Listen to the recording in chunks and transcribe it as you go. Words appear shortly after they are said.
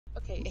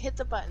Okay, hit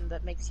the button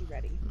that makes you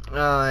ready.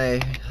 I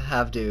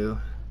have to.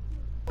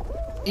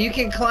 You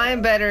can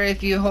climb better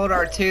if you hold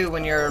R2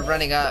 when you're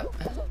running up.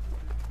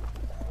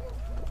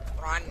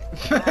 Run.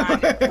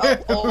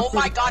 Oh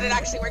my god, it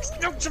actually works.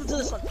 No, jump to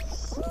this one.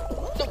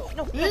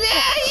 No.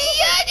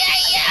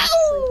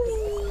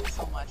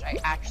 So much. I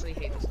actually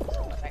hate this one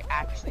so much. I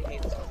actually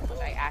hate this one so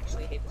much. I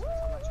actually hate this one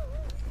so much.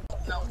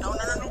 No,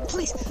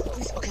 please.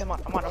 Okay, I'm on.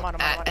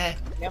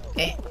 Yep.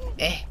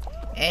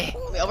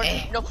 Over.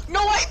 No,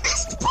 I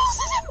missed both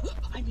of them.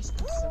 I missed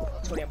both of them.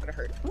 Tony, I'm gonna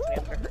hurt.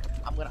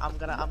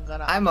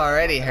 I'm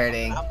already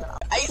hurting.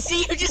 I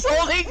see you just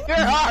holding your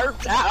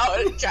arms out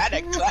and trying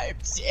to climb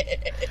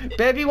shit.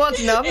 Baby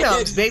wants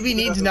num-nums. Baby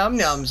needs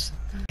num-nums.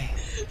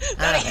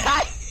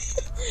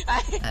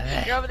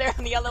 You're over there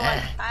on the other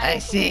one. I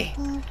see.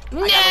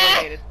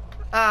 I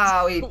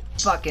Oh, we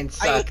fucking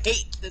suck. I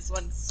hate this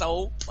one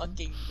so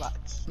fucking much.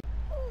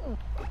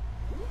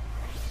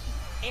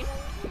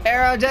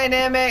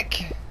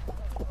 Aerodynamic.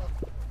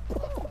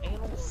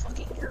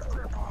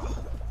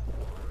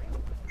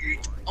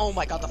 Oh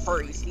my god, the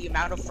furries. The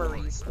amount of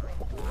furries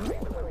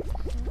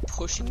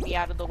pushing me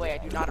out of the way. I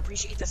do not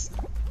appreciate this.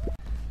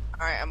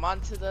 Alright, I'm on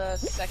to the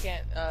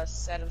second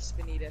set of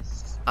spinny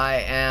discs.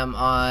 I am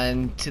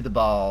on to the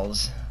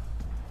balls.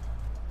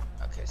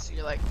 Okay, so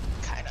you're like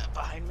kind of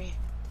behind me.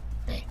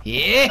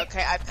 Yeah.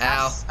 Okay, I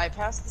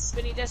passed the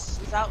spinny discs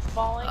without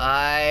falling.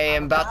 I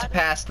am about to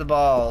pass the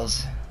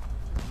balls.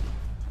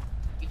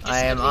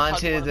 I am on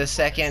to the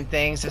second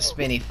things of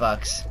spinny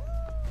fucks.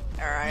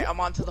 Alright, I'm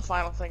on to the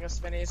final thing of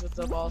spinnies with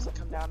the balls that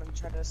come down and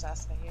try to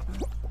assassinate you.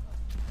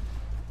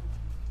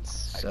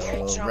 So,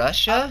 okay,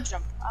 Russia?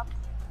 Jump up.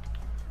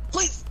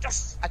 Please!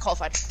 Yes! I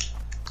qualified.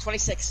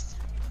 26.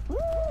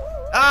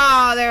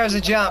 Oh, there was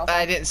a jump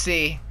I didn't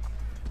see.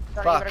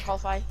 Don't Fuck. you better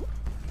qualify.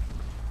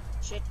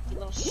 Shit, you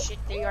little shit.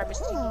 There you are,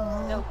 Mr.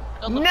 No.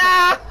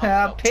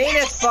 No!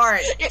 Penis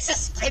fart! You're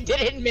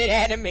suspended in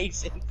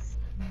mid-animation.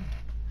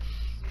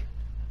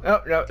 Oh,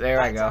 no,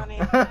 there I go.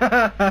 Alright,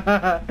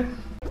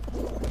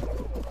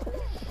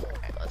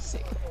 let's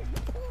see.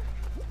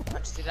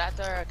 Punch through that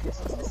door, okay,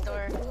 so it's this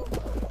door.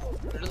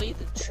 Literally,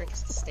 the trick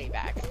is to stay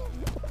back.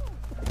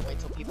 Wait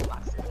till people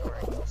knock through the door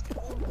and close it.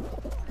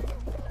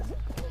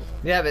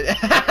 Yeah, but... Oh,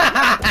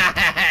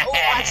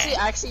 I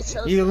actually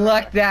chose... You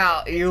lucked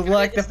out. You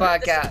lucked the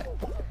fuck out.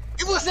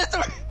 It was that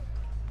door!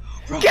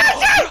 Goosey!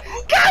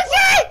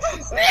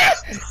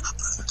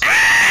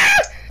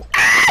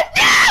 Ah!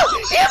 No!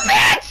 You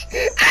bitch!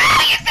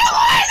 Ah, you the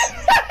one!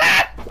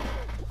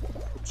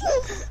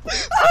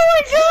 Oh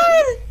my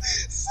god!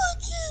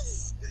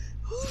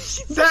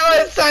 That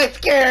was so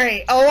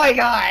scary! Oh my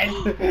god!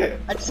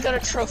 I just got a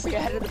trophy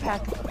ahead of the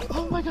pack.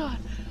 Oh my god!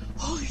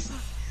 Holy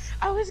fuck!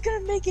 I was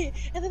gonna make it,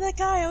 and then that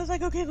guy, I was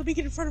like, okay, let me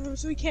get in front of him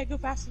so he can't go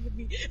faster than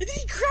me. And then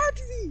he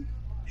grabbed me!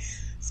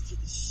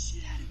 Scared the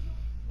shit out of me.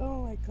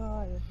 Oh my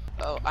god.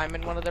 Oh, I'm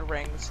in one of the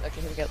rings.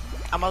 Okay, here we go.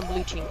 I'm on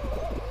blue team.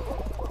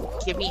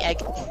 Give me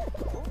egg.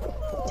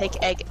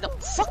 Take egg. No,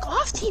 fuck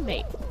off,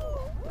 teammate!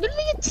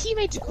 Literally a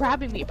teammate's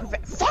grabbing me.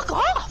 Fuck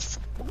off!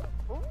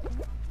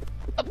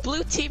 A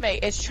blue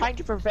teammate is trying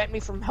to prevent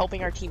me from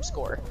helping our team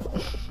score.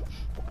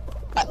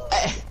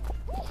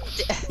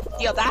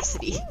 The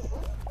audacity.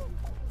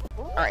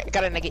 Alright, I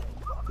got a nugget.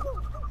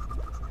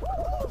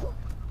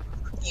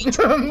 Hey,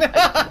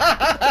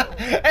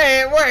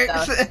 it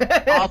works!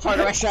 All part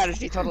of my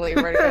strategy, totally.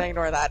 We're gonna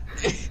ignore that.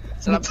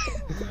 Shut up.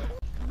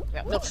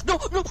 Yeah, no.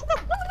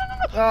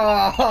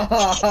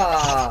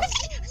 Oh.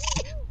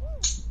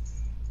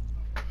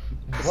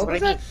 What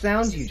was that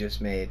sound you just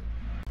made?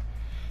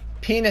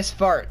 Penis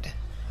fart.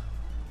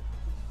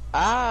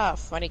 Ah,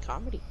 funny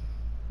comedy.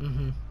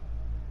 Mm-hmm.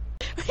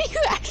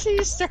 You actually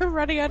just start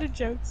running out of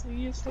jokes and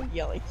you just start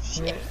yelling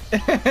shit.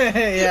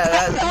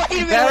 Yeah,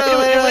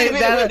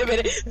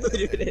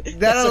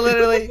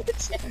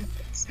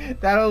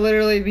 that'll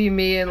literally be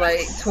me in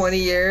like 20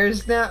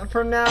 years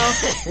from now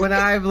when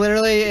I've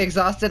literally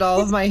exhausted all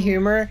of my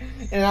humor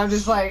and I'm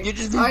just like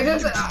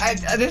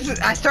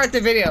I start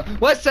the video.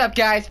 What's up,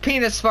 guys?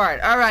 Penis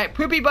fart. All right,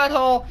 poopy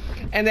butthole,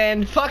 and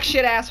then fuck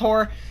shit ass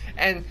whore,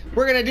 and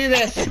we're gonna do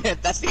this.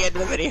 That's the end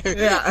of the video.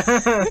 Yeah.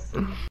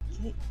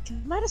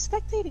 I'm out of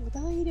spectating. What the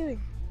hell are you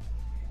doing?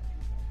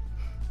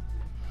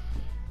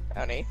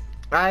 Tony.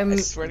 I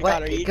swear to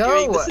God, are you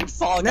doing this in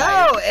Fall Guys?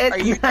 No, it's are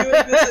you doing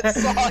this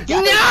in Fall Guys?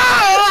 No,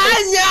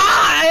 I'm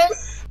not!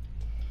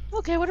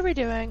 Okay, what are we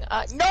doing?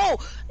 No!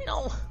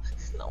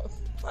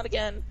 Not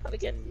again. Not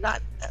again.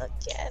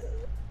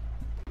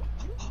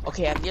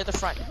 Okay, I'm near the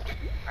front.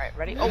 Alright,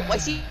 ready? Oh, I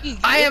see you.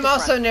 I am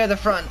also near the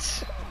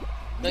front.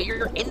 No,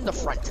 you're in the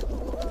front.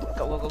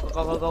 Go.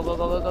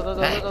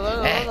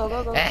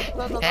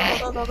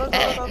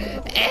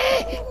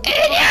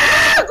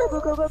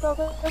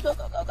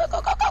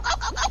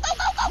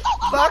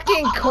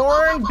 Fucking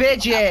corn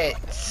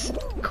bidgets.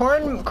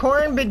 Corn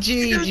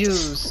bidgie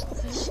juice.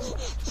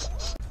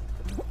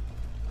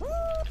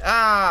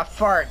 Ah,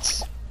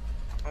 farts.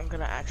 I'm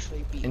gonna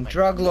actually beat and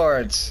drug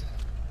lords.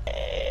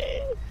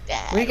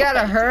 We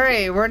gotta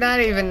hurry. We're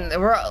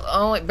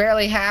only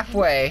barely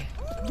halfway.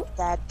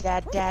 Dad,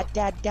 I'm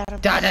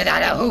Da da da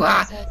da hoo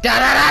ha! Da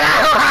da da da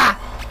hoo ha!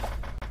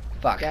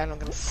 Fuck. Dad, I'm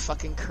gonna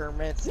fucking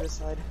Kermit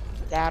suicide.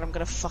 Dad, I'm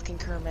gonna fucking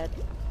Kermit.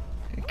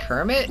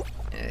 Kermit?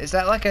 Is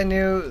that like a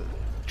new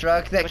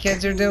drug that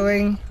kids are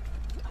doing?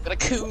 I'm gonna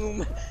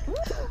coom.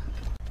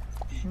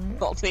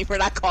 Ultimately, we're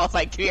not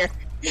qualified. Come here.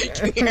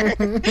 Come here.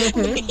 Come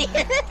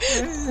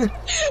here.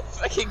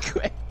 Fucking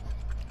quick.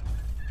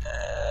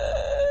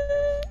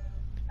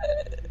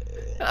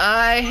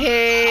 I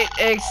hate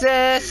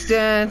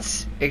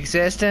existence.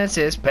 Existence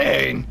is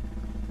pain.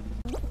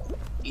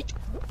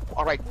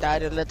 Alright,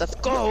 Dad, let us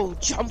go!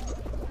 Jump!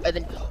 And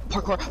then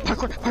parkour,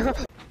 parkour, parkour!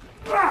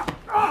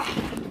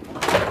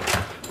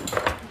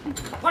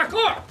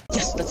 Parkour!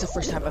 Yes, that's the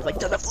first time I've like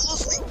done that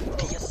flawlessly!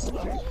 Okay, yes.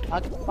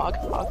 Hog.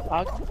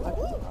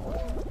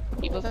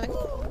 Keep moving.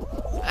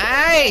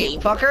 Hey,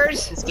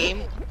 fuckers!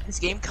 This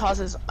game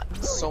causes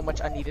so much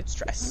unneeded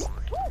stress.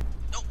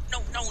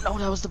 No,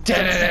 that was the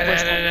worst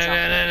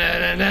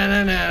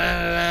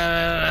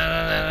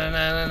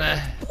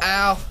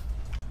Ow.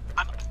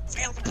 I'm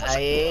failed.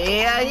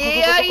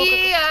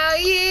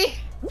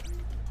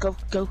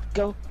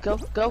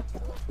 Go.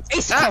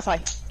 Ace qualify.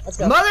 Let's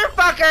go.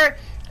 Motherfucker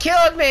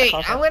killed me!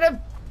 I'm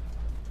gonna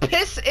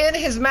piss in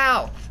his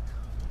mouth.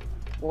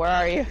 Where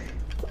are you?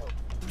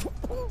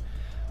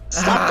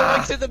 Stop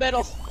going through the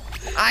middle.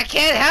 I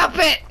can't help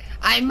it!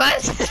 I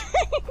must!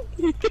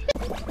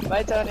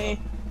 Bye,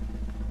 Tony.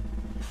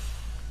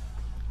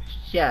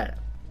 Shut up.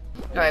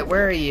 Alright,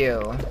 where are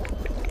you?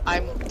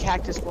 I'm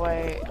Cactus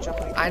Boy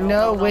jumping. I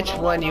know which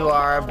one you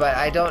are, but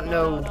I don't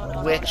know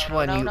which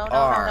one you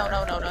are.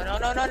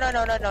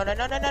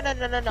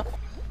 No.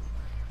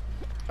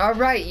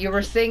 Alright, you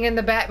were singing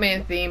the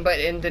Batman theme, but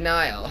in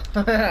denial.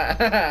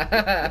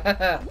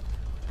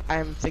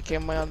 I'm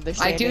thinking my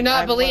understanding. I do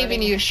not believe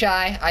in you,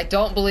 Shy. I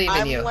don't believe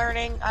in you.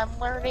 I'm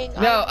learning.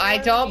 No, I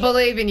don't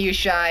believe in you,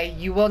 Shy.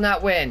 You will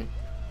not win.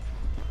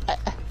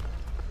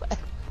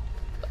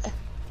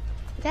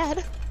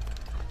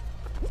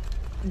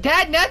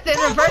 Dad, nothing.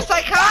 Reverse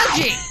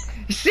psychology.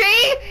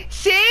 See?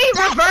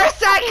 Reverse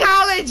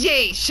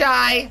psychology,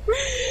 Shy.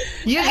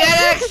 You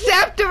gotta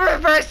accept the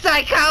reverse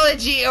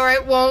psychology, or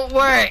it won't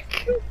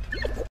work.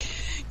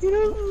 you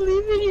don't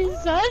believe in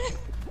your son?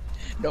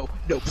 No,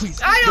 please.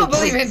 I don't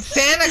believe in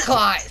Santa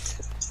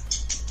Claus.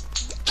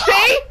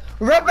 See?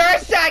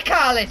 Reverse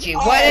psychology.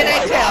 What did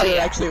I tell you? It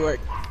actually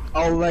worked.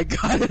 Oh my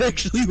god, it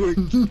actually worked.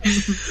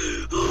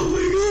 Oh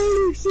my god,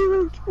 it actually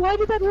worked. Why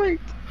did that work?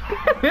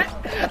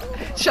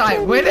 Shy,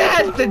 when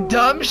has the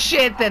dumb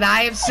shit that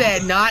I have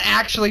said not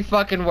actually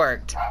fucking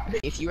worked?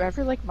 If you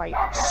ever like my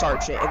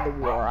sergeant in the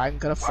war, I'm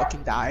gonna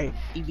fucking die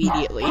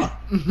immediately.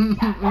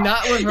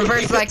 Not with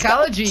reverse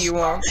psychology, you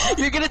won't.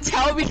 You're gonna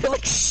tell me to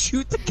like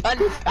shoot the gun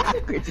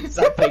backwards or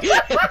something.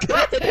 I'm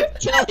gonna end up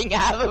killing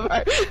half of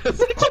our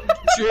fucking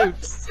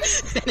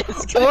troops. And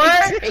it's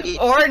gonna be great.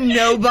 Or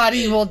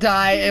nobody will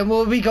die, and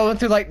we'll be going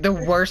through like the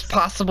worst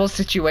possible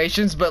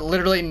situations, but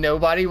literally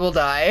nobody will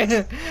die.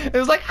 It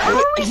was like, how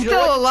are we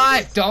still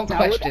alive? Don't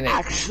question it. That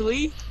would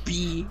actually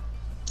be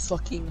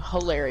fucking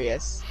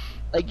hilarious.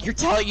 Like you're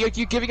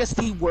giving us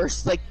the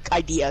worst like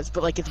ideas,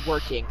 but like it's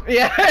working.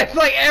 Yeah, it's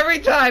like every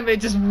time it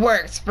just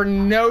works for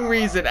no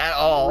reason at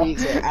all.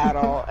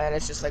 And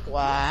it's just like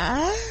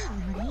what?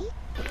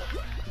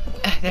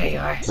 There you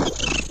are.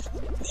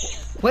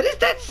 What is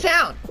that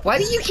sound? Why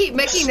do you keep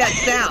making that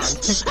sound?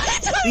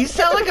 You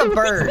sound like a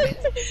bird.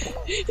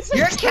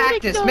 You're a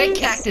cactus. Make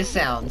cactus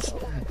sounds.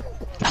 What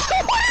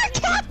are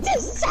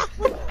cactus sounds?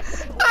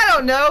 I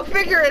don't know.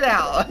 Figure it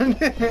out.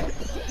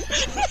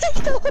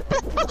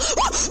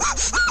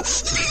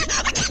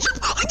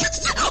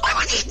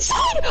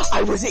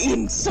 I was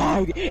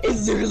inside. It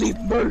literally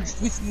merged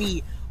with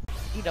me.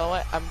 You know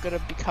what? I'm gonna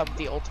become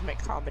the ultimate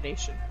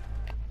combination.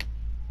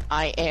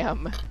 I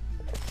am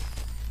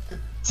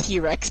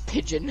T-Rex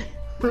pigeon.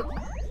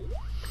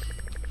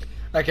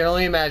 I can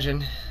only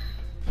imagine.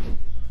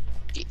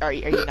 Are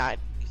you not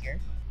here?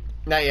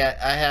 Not yet.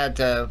 I had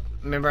to.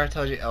 Remember I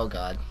told you? Oh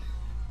god.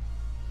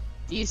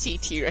 Do you see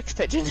T-Rex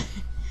pigeon?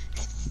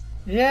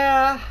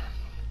 Yeah,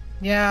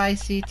 I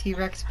see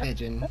T-Rex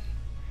pigeon.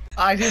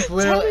 I just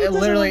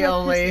literally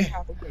only.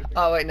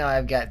 Oh wait, no,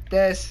 I've got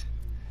this,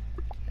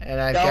 and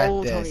I've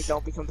got this. Tony,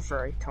 don't become the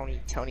furry.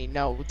 Tony,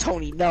 no.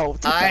 Tony, no.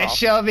 I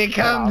shall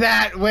become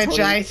that which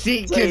Tony, I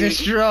seek to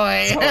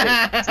destroy.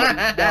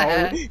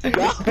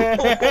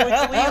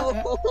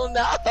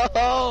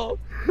 No.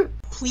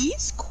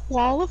 Please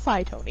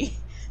qualify, Tony.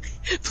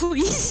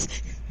 Please.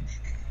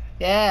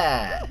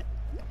 Yeah,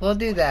 we'll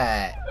do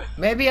that.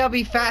 Maybe I'll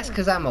be fast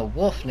because I'm a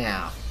wolf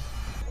now.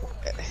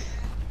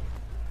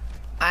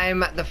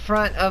 I'm at the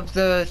front of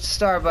the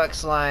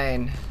Starbucks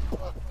line.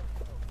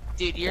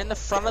 Dude, you're in the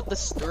front of the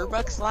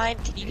Starbucks line?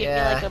 Can you get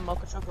me like a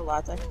mocha chocolate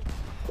latte?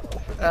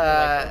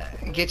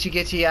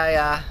 Getcha,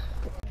 yeah.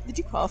 Did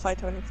you qualify,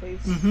 Tony, please?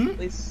 Mm-hmm.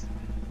 Please?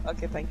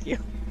 Okay, thank you.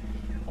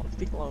 I'll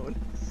speak alone.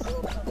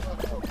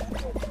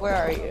 Where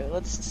are you?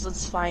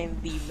 Let's find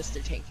the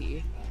Mr.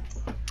 Tanky.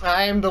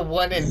 I am the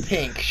one in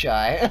pink,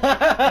 Shy.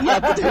 Yeah,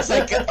 but there's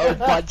like a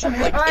bunch of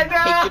like I in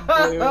pink and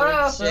blue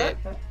and shit.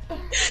 know.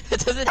 It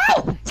doesn't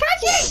help.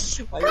 Touch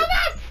it! Come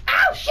on!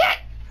 Ow, shit!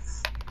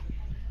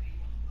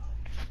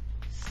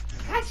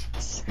 Touch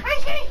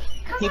it!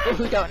 People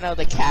who don't know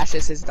that Cash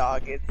is his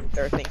dog,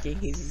 they're thinking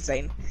he's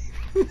insane.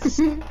 Oh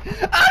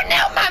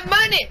no, my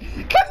money!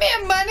 Come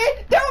here, money!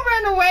 Don't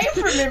run away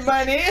from me,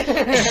 money!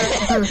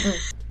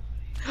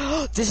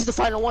 This is the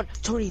final one.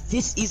 Tony,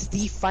 this is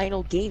the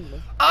final game.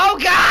 Oh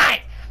god!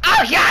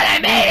 Oh god, I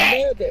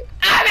made it!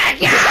 Oh my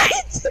god!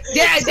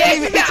 Yeah,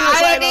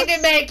 I don't need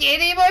to make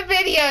any more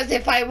videos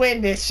if I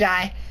win this,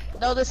 Shy.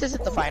 No, this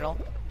isn't the final.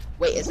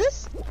 Wait, is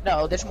this?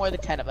 No, there's more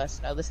than 10 of us.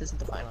 No, this isn't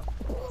the final.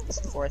 This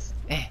is the fourth.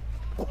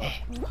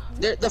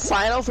 The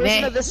final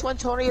version of this one,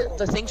 Tony,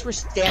 the things we're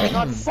standing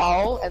on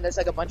fall, and there's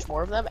like a bunch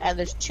more of them, and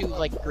there's 2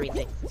 like green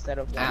things instead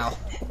of 1. Ow.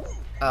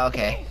 Oh,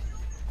 okay.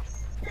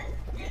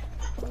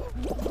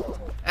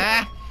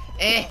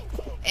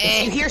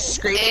 If you hear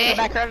screaming in the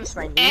background, it's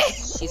my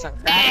niece. She's on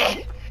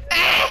crack.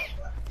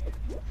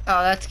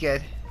 Oh, that's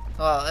good.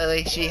 Well, at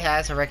least she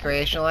has a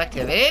recreational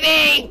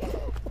activity.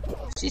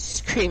 She's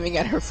screaming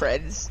at her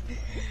friends.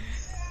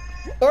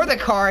 Or the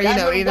car, you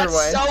know, either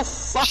way. So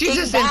fucking She's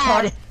just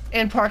bad.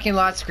 in parking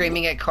lot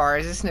screaming at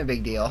cars. It's no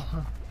big deal.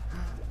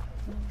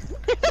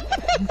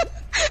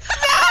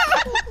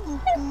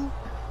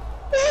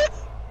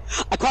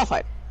 I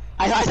qualified.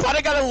 I thought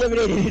I got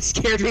eliminated. It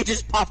scared me. It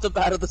just popped up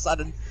out of the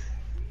sudden.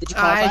 Did you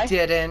qualify? I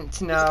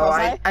didn't. No,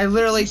 qualify? I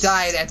literally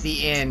died at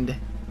the end.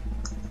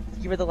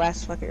 You were the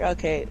last fucker.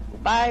 Okay.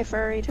 Bye,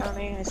 furry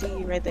Tony. I see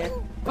you right there.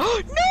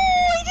 Oh no!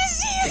 I just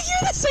see you.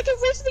 You're the second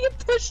person to get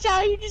pushed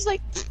out. You're just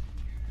like,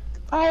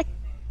 bye.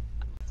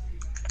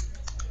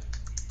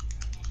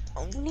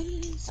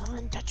 Only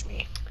someone touch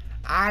me.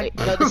 Wait,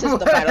 no, this isn't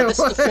the final. This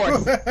is the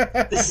fourth.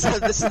 This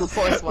is the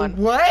fourth one.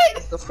 What?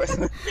 This is the fourth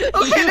one.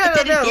 Okay,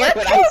 no.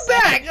 Let's go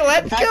back.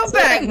 Let's go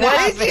back.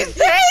 What did you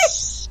say?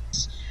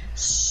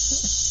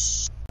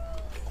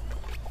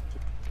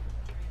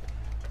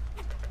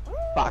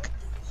 Fuck.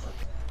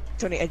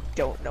 Tony, I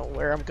don't know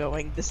where I'm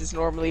going. This is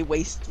normally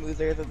way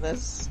smoother than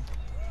this.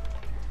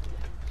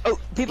 Oh,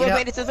 people have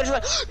made it to the finish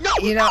line. No!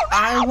 You know,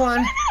 I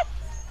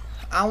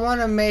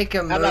want to make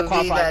a movie I'm not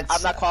qualifying. that's...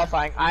 I'm not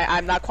qualifying.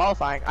 I'm not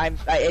qualifying.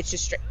 It's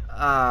just straight.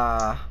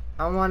 I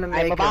want to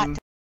make a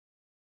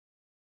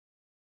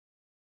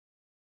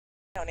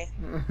Tony.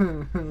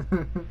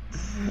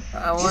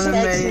 I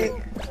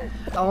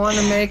want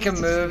to make a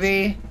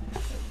movie.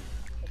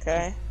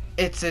 Okay.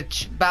 It's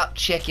about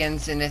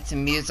chickens and it's a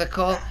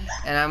musical,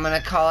 and I'm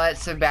gonna call it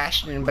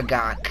Sebastian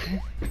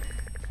Bagak.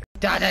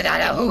 Da da da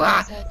da hoo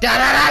ha! Da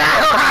da da da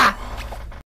hoo ha!